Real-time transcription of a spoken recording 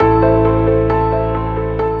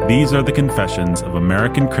These are the confessions of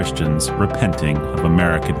American Christians repenting of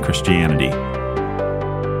American Christianity.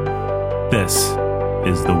 This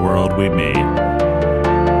is the world we made.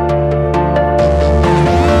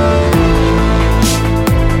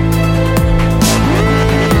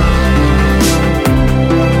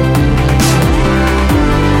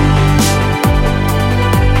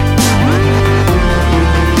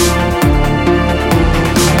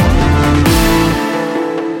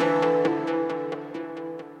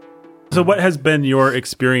 So what has been your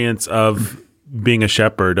experience of being a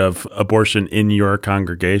shepherd of abortion in your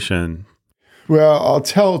congregation? Well, I'll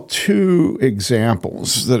tell two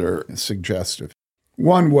examples that are suggestive.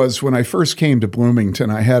 One was when I first came to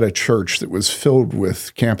Bloomington, I had a church that was filled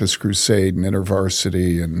with Campus Crusade and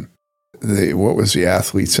InterVarsity and what was the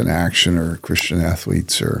Athletes in Action or Christian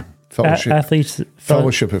Athletes or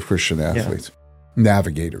Fellowship of Christian Athletes,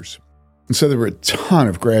 Navigators. And so there were a ton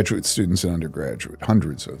of graduate students and undergraduate,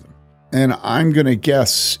 hundreds of them. And I'm going to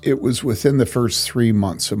guess it was within the first 3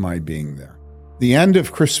 months of my being there. The end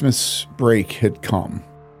of Christmas break had come.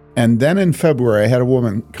 And then in February, I had a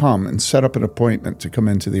woman come and set up an appointment to come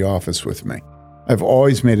into the office with me. I've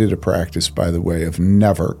always made it a practice, by the way, of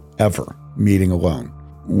never, ever meeting alone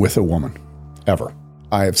with a woman, ever.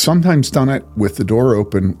 I have sometimes done it with the door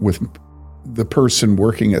open, with the person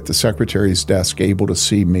working at the secretary's desk able to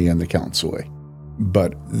see me and the counselee.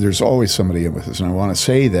 But there's always somebody in with us. And I want to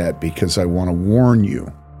say that because I want to warn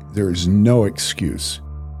you, there is no excuse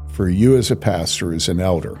for you as a pastor, as an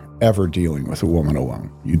elder, ever dealing with a woman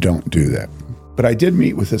alone. You don't do that. But I did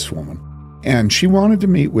meet with this woman, and she wanted to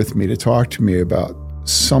meet with me to talk to me about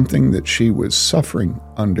something that she was suffering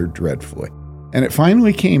under dreadfully. And it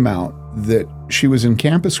finally came out that she was in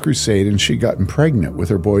Campus Crusade and she'd gotten pregnant with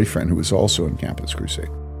her boyfriend, who was also in Campus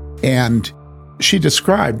Crusade. And she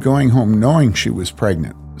described going home knowing she was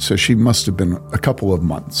pregnant. So she must have been a couple of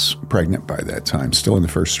months pregnant by that time, still in the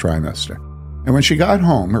first trimester. And when she got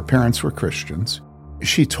home, her parents were Christians.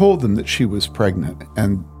 She told them that she was pregnant,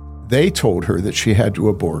 and they told her that she had to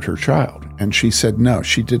abort her child. And she said no,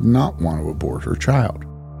 she did not want to abort her child.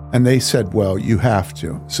 And they said, well, you have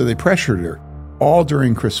to. So they pressured her all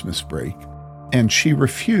during Christmas break, and she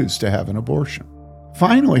refused to have an abortion.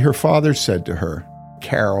 Finally, her father said to her,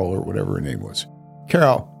 Carol, or whatever her name was,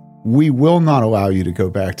 Carol, we will not allow you to go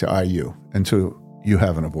back to IU until you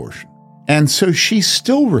have an abortion. And so she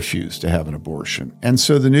still refused to have an abortion. And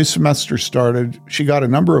so the new semester started. She got a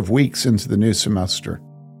number of weeks into the new semester.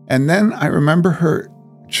 And then I remember her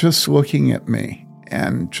just looking at me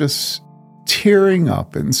and just tearing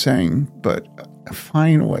up and saying, but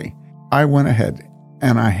finally, I went ahead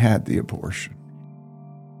and I had the abortion.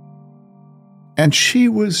 And she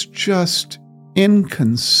was just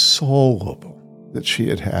inconsolable that she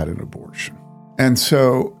had had an abortion. And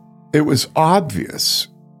so it was obvious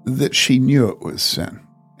that she knew it was sin.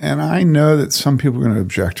 And I know that some people are going to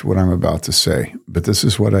object to what I'm about to say, but this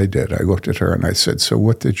is what I did. I looked at her and I said, so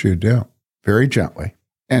what did you do? Very gently.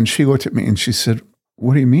 And she looked at me and she said,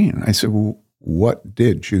 what do you mean? I said, well, what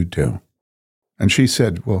did you do? And she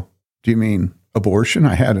said, well, do you mean abortion?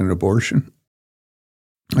 I had an abortion.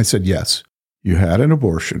 I said, yes, you had an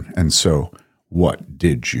abortion. And so what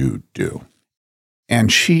did you do? And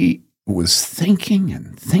she was thinking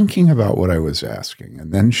and thinking about what I was asking.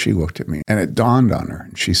 And then she looked at me and it dawned on her.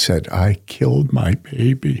 And she said, I killed my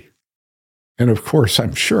baby. And of course,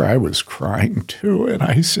 I'm sure I was crying too. And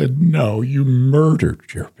I said, no, you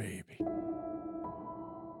murdered your baby.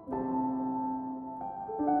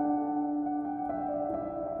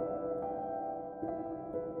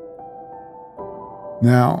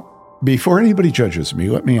 Now, before anybody judges me,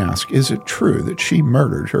 let me ask, is it true that she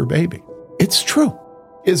murdered her baby? It's true.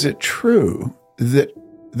 Is it true that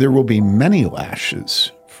there will be many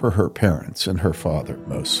lashes for her parents and her father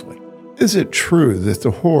mostly? Is it true that the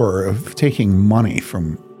horror of taking money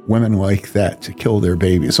from women like that to kill their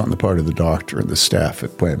babies on the part of the doctor and the staff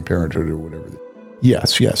at Planned Parenthood or whatever?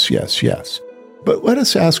 Yes, yes, yes, yes. But let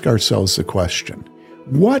us ask ourselves the question,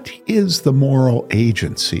 what is the moral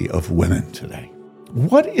agency of women today?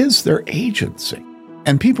 What is their agency?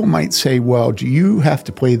 And people might say, well, do you have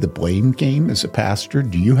to play the blame game as a pastor?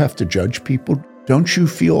 Do you have to judge people? Don't you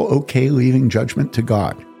feel okay leaving judgment to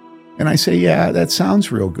God? And I say, yeah, that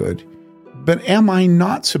sounds real good. But am I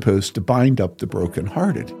not supposed to bind up the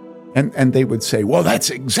brokenhearted? And they would say, well, that's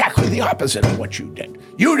exactly the opposite of what you did.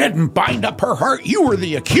 You didn't bind up her heart. You were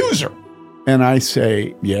the accuser. And I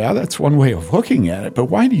say, yeah, that's one way of looking at it. But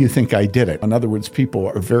why do you think I did it? In other words, people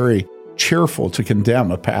are very cheerful to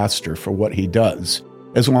condemn a pastor for what he does,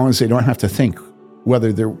 as long as they don't have to think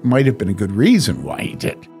whether there might have been a good reason why he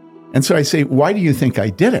did. And so I say, why do you think I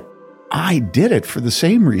did it? I did it for the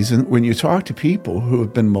same reason when you talk to people who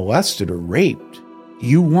have been molested or raped,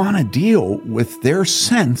 you want to deal with their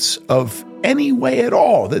sense of any way at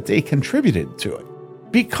all that they contributed to it.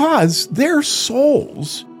 Because their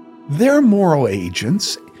souls, they're moral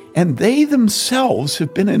agents, and they themselves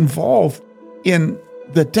have been involved in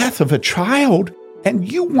the death of a child,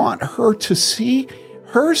 and you want her to see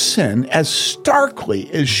her sin as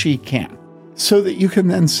starkly as she can, so that you can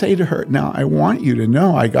then say to her, now, I want you to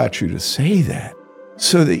know I got you to say that,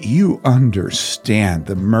 so that you understand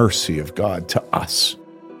the mercy of God to us,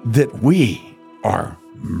 that we are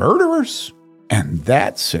murderers, and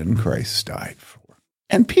that sin Christ died for.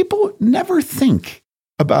 And people never think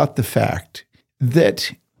about the fact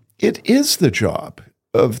that it is the job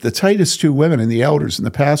of the tightest two women and the elders and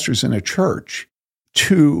the pastors in a church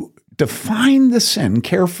to define the sin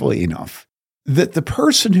carefully enough that the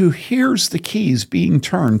person who hears the keys being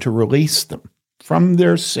turned to release them from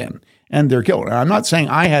their sin and their guilt. Now, I'm not saying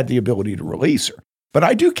I had the ability to release her, but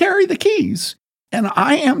I do carry the keys, and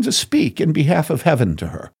I am to speak in behalf of heaven to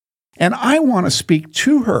her. And I want to speak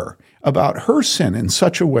to her about her sin in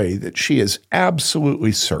such a way that she is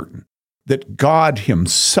absolutely certain that God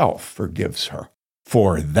himself forgives her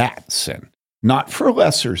for that sin, not for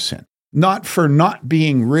lesser sin, not for not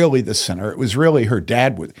being really the sinner. It was really her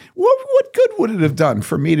dad. What good would it have done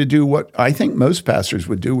for me to do what I think most pastors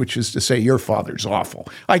would do, which is to say, your father's awful.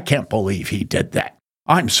 I can't believe he did that.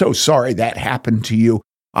 I'm so sorry that happened to you.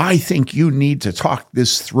 I think you need to talk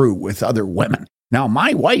this through with other women. Now,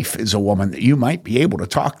 my wife is a woman that you might be able to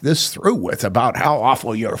talk this through with about how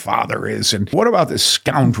awful your father is. And what about this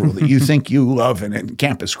scoundrel that you think you love in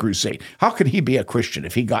Campus Crusade? How could he be a Christian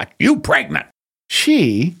if he got you pregnant?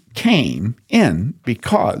 She came in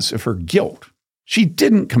because of her guilt. She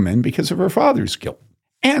didn't come in because of her father's guilt.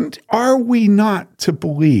 And are we not to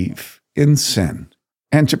believe in sin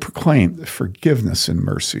and to proclaim the forgiveness and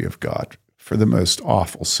mercy of God for the most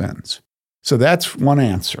awful sins? So that's one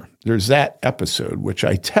answer. There's that episode, which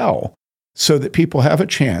I tell so that people have a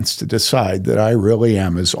chance to decide that I really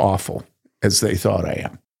am as awful as they thought I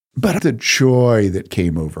am. But the joy that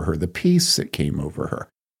came over her, the peace that came over her,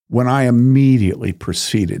 when I immediately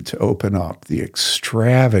proceeded to open up the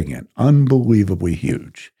extravagant, unbelievably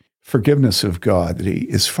huge forgiveness of God, that he,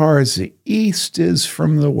 as far as the east is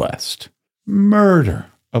from the west, murder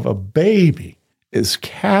of a baby is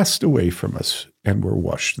cast away from us, and we're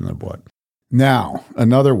washed in the blood. Now,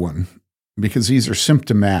 another one, because these are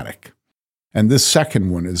symptomatic, and this second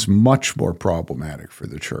one is much more problematic for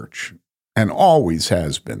the church, and always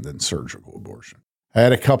has been, than surgical abortion. I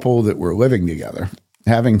had a couple that were living together,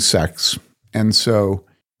 having sex, and so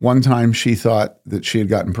one time she thought that she had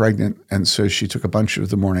gotten pregnant, and so she took a bunch of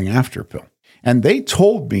the morning after pill. And they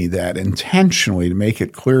told me that intentionally to make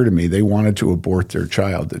it clear to me they wanted to abort their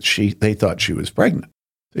child, that they thought she was pregnant.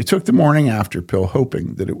 They took the morning after pill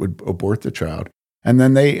hoping that it would abort the child. And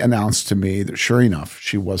then they announced to me that sure enough,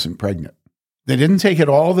 she wasn't pregnant. They didn't take it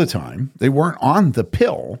all the time. They weren't on the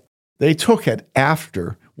pill. They took it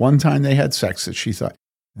after one time they had sex that she thought.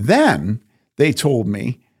 Then they told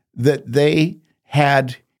me that they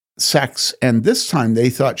had sex, and this time they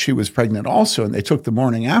thought she was pregnant also, and they took the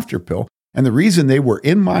morning after pill. And the reason they were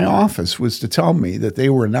in my office was to tell me that they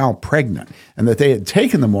were now pregnant and that they had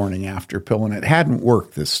taken the morning after pill and it hadn't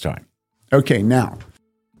worked this time. Okay, now,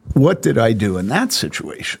 what did I do in that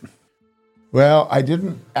situation? Well, I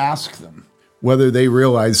didn't ask them whether they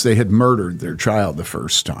realized they had murdered their child the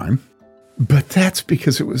first time, but that's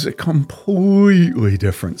because it was a completely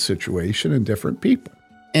different situation and different people.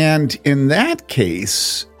 And in that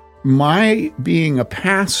case, my being a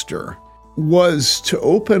pastor was to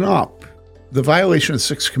open up the violation of the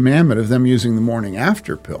sixth commandment of them using the morning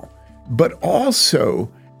after pill, but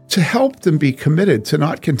also to help them be committed to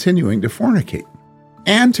not continuing to fornicate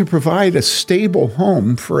and to provide a stable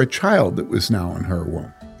home for a child that was now in her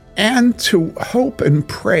womb, and to hope and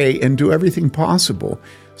pray and do everything possible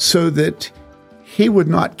so that he would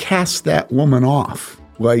not cast that woman off.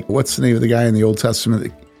 Like, what's the name of the guy in the Old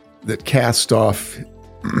Testament that cast off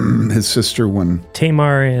his sister when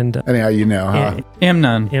Tamar and anyhow, you know how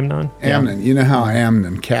Amnon. You know how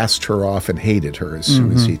Amnon cast her off and hated her as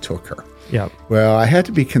soon as he took her. Yeah. Well, I had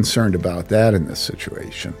to be concerned about that in this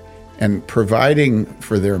situation, and providing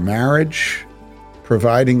for their marriage,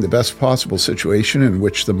 providing the best possible situation in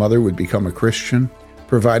which the mother would become a Christian,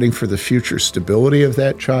 providing for the future stability of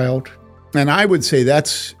that child. And I would say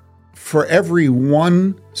that's for every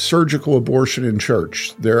one surgical abortion in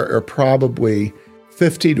church, there are probably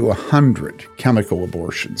 50 to 100 chemical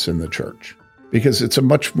abortions in the church, because it's a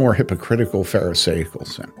much more hypocritical, pharisaical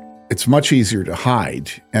sin. It's much easier to hide.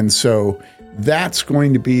 And so That's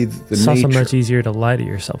going to be the It's nature. also much easier to lie to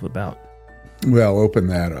yourself about. Well, open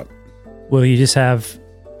that up. Well, you just have,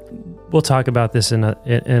 we'll talk about this in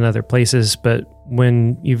other places, but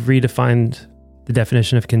when you've redefined the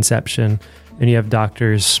definition of conception and you have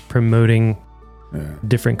doctors promoting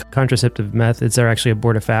different contraceptive methods that are actually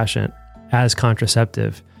abortifacient as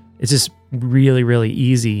contraceptive, it's just really, really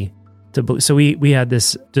easy to. So we had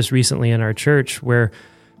this just recently in our church where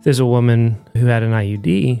there's a woman who had an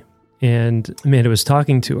IUD and Amanda was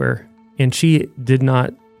talking to her and she did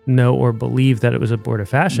not know or believe that it was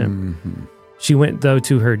abortifacient. Mm-hmm. She went, though,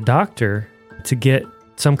 to her doctor to get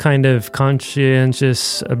some kind of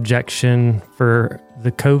conscientious objection for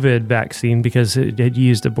the COVID vaccine because it had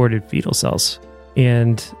used aborted fetal cells.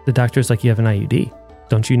 And the doctor's like, you have an IUD.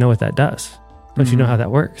 Don't you know what that does? Don't you know how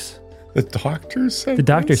that works? The doctor said The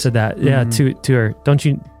doctor said that, to her. Don't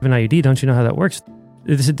you have an IUD? Don't you know how that works?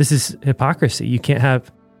 This is hypocrisy. You can't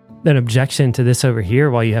have an objection to this over here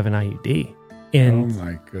while you have an IUD. And, oh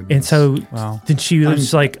my goodness. And so then she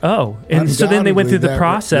was like, oh. And so then they went through the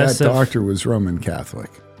process that doctor was Roman Catholic.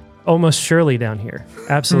 Almost surely down here.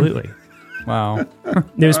 Absolutely. Wow.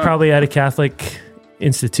 It was probably at a Catholic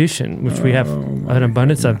institution, which we have an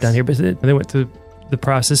abundance of down here. But they went through the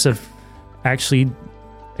process of actually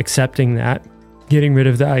accepting that, getting rid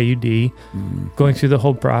of the IUD, going through the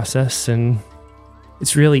whole process. And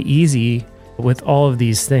it's really easy with all of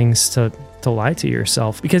these things to lie to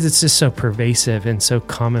yourself because it's just so pervasive and so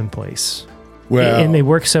commonplace. Well, and they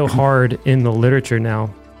work so hard in the literature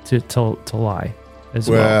now to lie as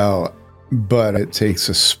well. Well, but it takes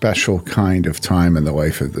a special kind of time in the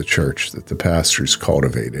life of the church that the pastors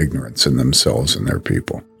cultivate ignorance in themselves and their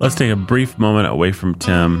people. Let's take a brief moment away from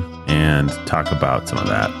Tim and talk about some of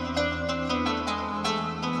that.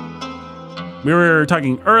 We were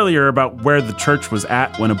talking earlier about where the church was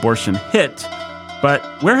at when abortion hit, but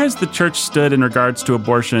where has the church stood in regards to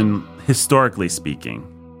abortion, historically speaking?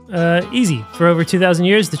 Easy. For over 2,000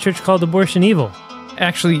 years, the church called abortion evil.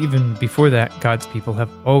 Actually, even before that, God's people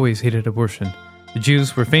have always hated abortion. The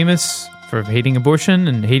Jews were famous for hating abortion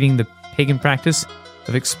and hating the pagan practice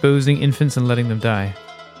of exposing infants and letting them die.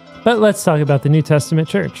 But let's talk about the New Testament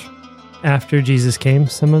church. After Jesus came,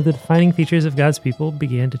 some of the defining features of God's people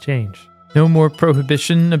began to change. No more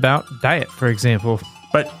prohibition about diet, for example.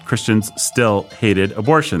 But Christians still hated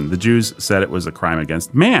abortion. The Jews said it was a crime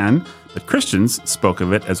against man, but Christians spoke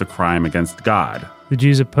of it as a crime against God. The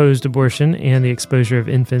Jews opposed abortion and the exposure of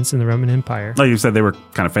infants in the Roman Empire. Like you said, they were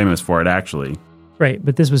kind of famous for it, actually. Right,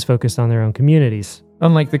 but this was focused on their own communities.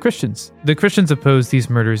 Unlike the Christians opposed these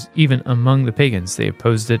murders even among the pagans. They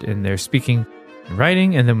opposed it in their speaking and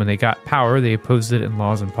writing, and then when they got power, they opposed it in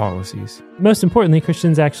laws and policies. Most importantly,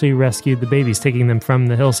 Christians actually rescued the babies, taking them from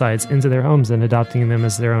the hillsides into their homes and adopting them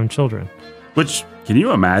as their own children. Which, can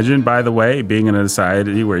you imagine, by the way, being in a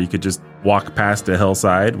society where you could just walk past a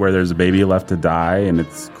hillside where there's a baby left to die and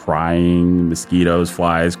it's crying, mosquitoes,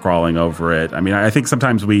 flies crawling over it? I mean, I think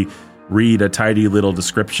sometimes we read a tidy little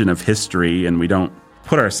description of history and we don't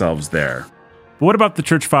put ourselves there. But what about the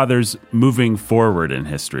church fathers moving forward in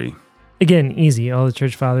history? Again, easy. All the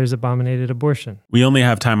church fathers abominated abortion. We only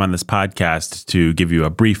have time on this podcast to give you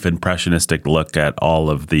a brief impressionistic look at all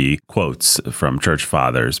of the quotes from church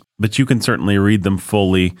fathers, but you can certainly read them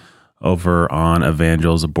fully over on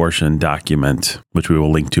Evangel's abortion document, which we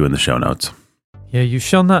will link to in the show notes. Yeah, you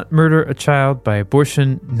shall not murder a child by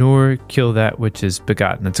abortion, nor kill that which is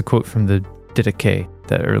begotten. That's a quote from the Didache,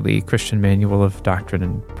 the early Christian manual of doctrine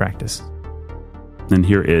and practice. And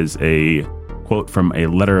here is a quote from a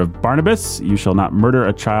letter of Barnabas. You shall not murder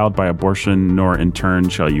a child by abortion, nor in turn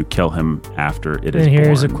shall you kill him after it is born. And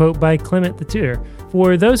here's a quote by Clement the Tutor.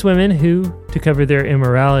 For those women who, to cover their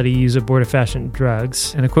immorality, use abortifacient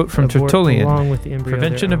drugs. And a quote from Tertullian. Along with the embryo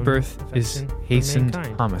Prevention of of their own birth is affection for hastened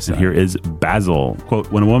mankind. homicide. And here is Basil. Quote,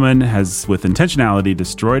 when a woman has with intentionality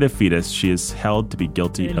destroyed a fetus, she is held to be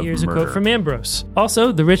guilty And of here's murder. a quote from Ambrose.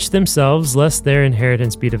 Also, the rich themselves, lest their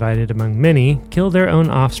inheritance be divided among many, kill their own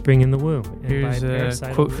offspring in the womb. And Here's by a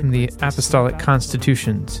parricidal quote from the liquids, they Apostolic survive.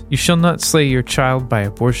 Constitutions. You shall not slay your child by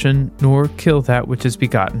abortion, nor kill that which is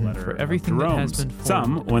begotten. For everything that has been formed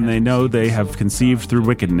Some, and when has they know received they the have soul conceived of through God,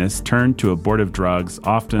 wickedness, turn to abortive drugs.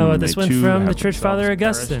 Often Oh, when this they one too from the have Church Father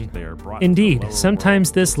themselves Augustine. perished, they are brought to the Indeed, lower sometimes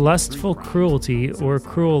world. this lustful cruelty or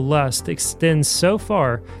cruel lust extends so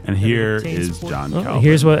far. And that here it obtains is for- John Oh, Calvin.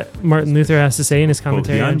 here's what Martin Luther has to say in his Quote, the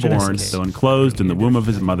commentary on unborn, Genesis. though enclosed in the womb of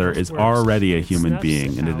his mother, is already a human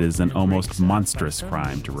being, and it is an almost monstrous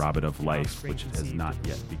crime to rob it of life, which it has not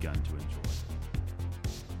yet begun to enjoy.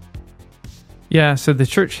 Yeah, so the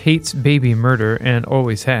church hates baby murder and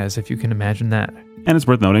always has, if you can imagine that. And it's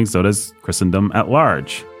worth noting, so does Christendom at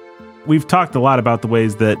large. We've talked a lot about the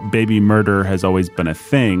ways that baby murder has always been a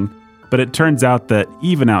thing, but it turns out that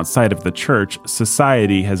even outside of the church,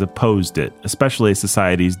 society has opposed it, especially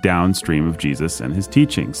societies downstream of Jesus and his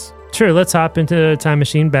teachings. Sure, let's hop into a time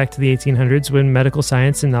machine back to the 1800s when medical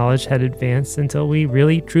science and knowledge had advanced until we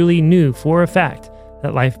really truly knew for a fact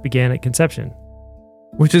that life began at conception.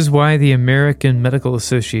 Which is why the American Medical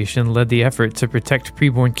Association led the effort to protect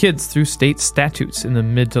preborn kids through state statutes in the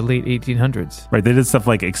mid to late 1800s. Right, they did stuff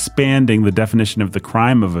like expanding the definition of the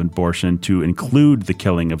crime of abortion to include the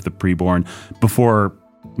killing of the preborn before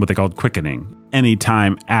what they called quickening, any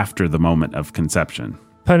time after the moment of conception.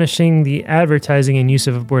 Punishing the advertising and use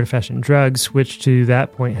of abortifacient drugs, which to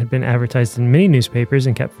that point had been advertised in many newspapers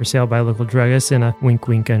and kept for sale by local druggists in a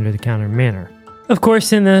wink-wink under-the-counter manner. Of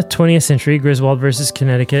course, in the 20th century, Griswold versus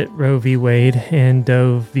Connecticut, Roe v. Wade, and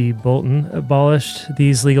Doe v. Bolton abolished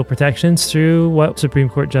these legal protections through what Supreme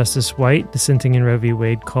Court Justice White, dissenting in Roe v.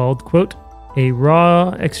 Wade, called, quote, a raw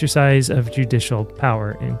exercise of judicial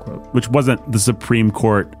power, end quote. Which wasn't the Supreme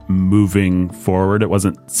Court moving forward. It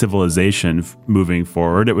wasn't civilization moving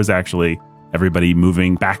forward. It was actually everybody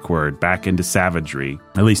moving backward, back into savagery,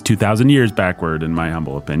 at least 2,000 years backward, in my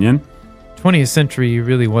humble opinion. 20th century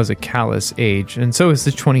really was a callous age, and so is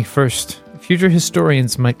the 21st. Future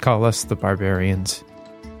historians might call us the barbarians.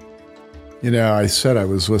 You know, I said I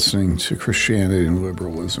was listening to Christianity and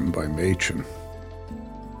Liberalism by Machen.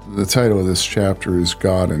 The title of this chapter is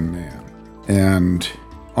God and Man. And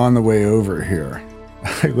on the way over here,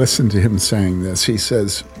 I listened to him saying this. He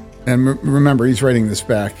says, and remember, he's writing this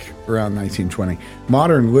back around 1920,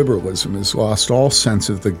 modern liberalism has lost all sense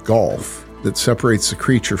of the gulf that separates the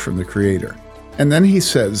creature from the creator. And then he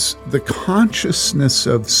says, the consciousness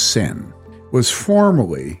of sin was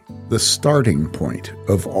formerly the starting point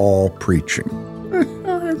of all preaching.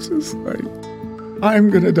 It's just like, I'm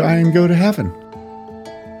going to die and go to heaven.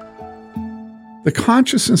 The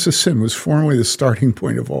consciousness of sin was formerly the starting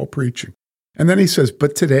point of all preaching. And then he says,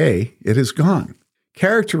 but today it is gone.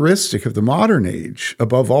 Characteristic of the modern age,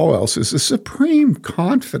 above all else, is a supreme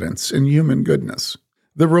confidence in human goodness.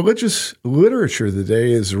 The religious literature of the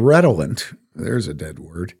day is redolent, there's a dead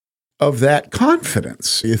word, of that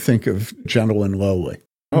confidence. You think of gentle and lowly.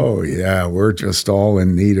 Oh, yeah, we're just all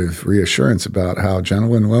in need of reassurance about how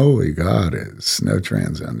gentle and lowly God is. No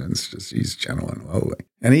transcendence, just he's gentle and lowly.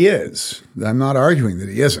 And he is. I'm not arguing that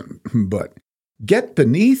he isn't, but get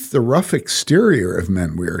beneath the rough exterior of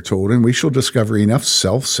men, we are told, and we shall discover enough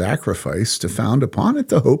self-sacrifice to found upon it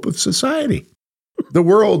the hope of society. The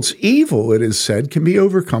world's evil, it is said, can be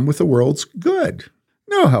overcome with the world's good.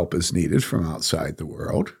 No help is needed from outside the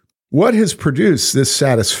world. What has produced this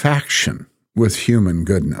satisfaction with human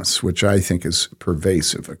goodness, which I think is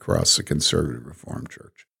pervasive across the conservative Reformed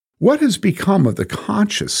Church? What has become of the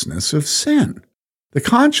consciousness of sin? The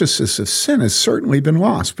consciousness of sin has certainly been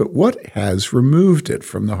lost, but what has removed it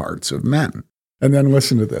from the hearts of men? And then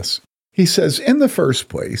listen to this. He says, in the first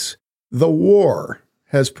place, the war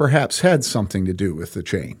has perhaps had something to do with the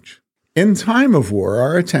change. In time of war,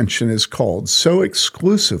 our attention is called so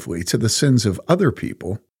exclusively to the sins of other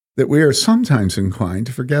people that we are sometimes inclined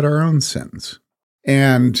to forget our own sins.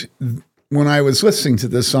 And when I was listening to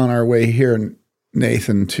this on our way here,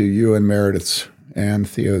 Nathan, to you and Meredith's and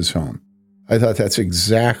Theo's home, I thought that's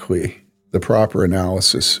exactly the proper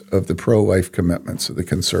analysis of the pro-life commitments of the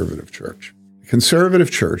conservative church. The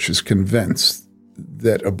conservative church is convinced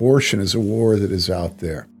that abortion is a war that is out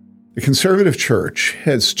there. The conservative church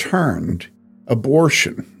has turned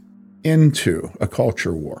abortion into a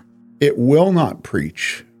culture war. It will not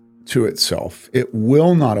preach to itself. It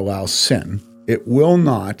will not allow sin. It will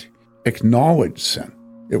not acknowledge sin.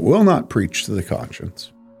 It will not preach to the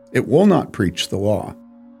conscience. It will not preach the law.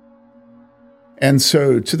 And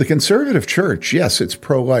so to the conservative church, yes, it's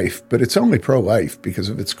pro-life, but it's only pro-life because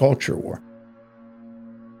of its culture war.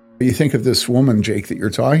 You think of this woman, Jake, that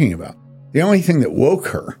you're talking about. The only thing that woke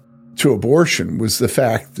her to abortion was the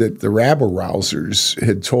fact that the rabble-rousers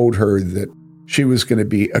had told her that she was going to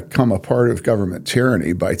become a part of government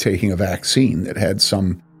tyranny by taking a vaccine that had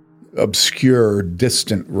some obscure,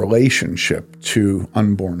 distant relationship to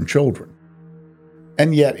unborn children.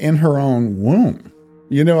 And yet in her own womb,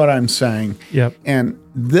 you know what I'm saying? Yep. And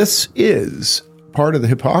this is part of the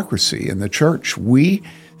hypocrisy in the church. We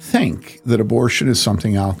think that abortion is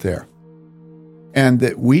something out there and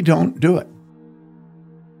that we don't do it.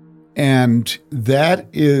 And that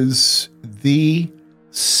is the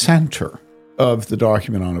center of the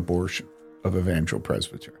document on abortion of Evangel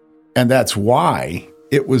Presbytery. And that's why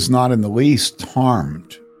it was not in the least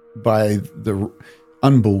harmed by the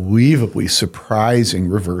unbelievably surprising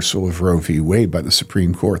reversal of Roe v. Wade by the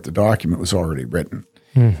Supreme Court. The document was already written.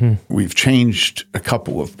 We've changed a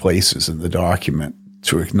couple of places in the document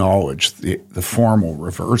to acknowledge the formal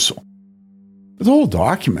reversal. But the whole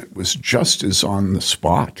document was just as on the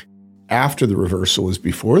spot after the reversal as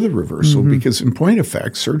before the reversal, because in point of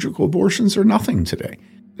fact, surgical abortions are nothing today.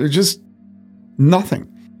 They're just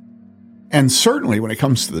nothing. And certainly when it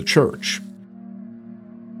comes to the church.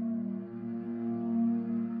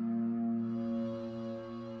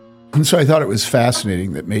 And so I thought it was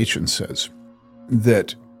fascinating that Machen says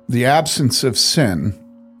that the absence of sin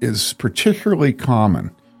is particularly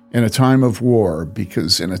common in a time of war,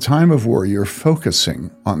 because in a time of war, you're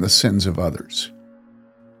focusing on the sins of others.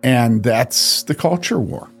 And that's the culture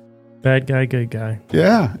war. Bad guy, good guy.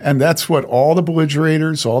 Yeah, and that's what all the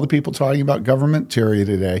belligerators, all the people talking about government tyranny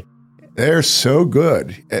today, they're so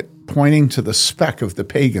good at pointing to the speck of the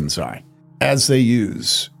pagan's eye as they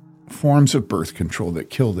use forms of birth control that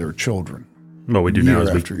kill their children. What we do now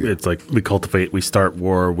is year. it's like we cultivate, we start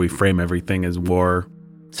war, we frame everything as war.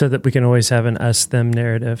 So that we can always have an us-them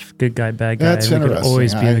narrative, good guy, bad guy. That's and we interesting. can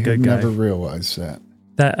always be the good guy. I never realized that.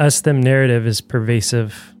 That us-them narrative is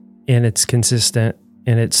pervasive, and it's consistent,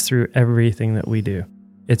 and it's through everything that we do.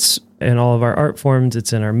 It's in all of our art forms,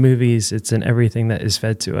 it's in our movies, it's in everything that is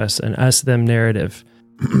fed to us. An us-them narrative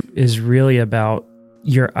is really about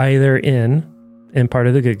you're either in part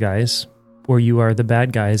of the good guys, or you are the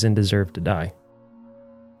bad guys and deserve to die.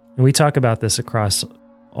 And we talk about this across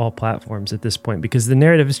all platforms at this point because the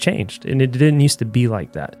narrative has changed, and it didn't used to be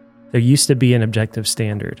like that. There used to be an objective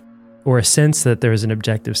standard, or a sense that there was an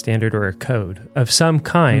objective standard or a code of some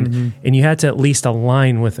kind, and you had to at least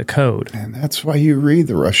align with a code. And that's why you read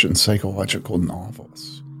the Russian psychological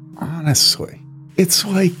novels. Honestly, it's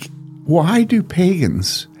like, why do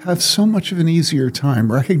pagans have so much of an easier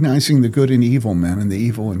time recognizing the good and evil men and the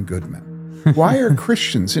evil and good men? Why are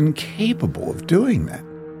Christians incapable of doing that?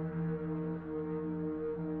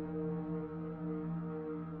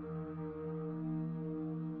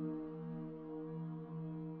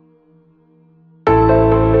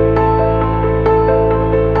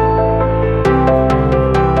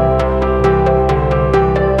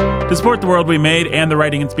 To support The World We Made and the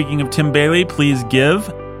writing and speaking of Tim Bayly, please give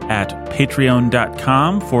at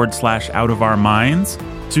patreon.com/Out of Our Minds.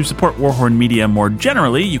 To support Warhorn Media more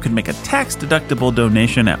generally, you can make a tax-deductible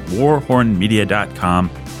donation at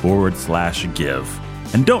warhornmedia.com/give.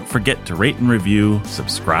 And don't forget to rate and review,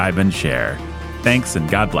 subscribe, and share. Thanks, and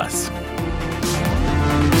God bless.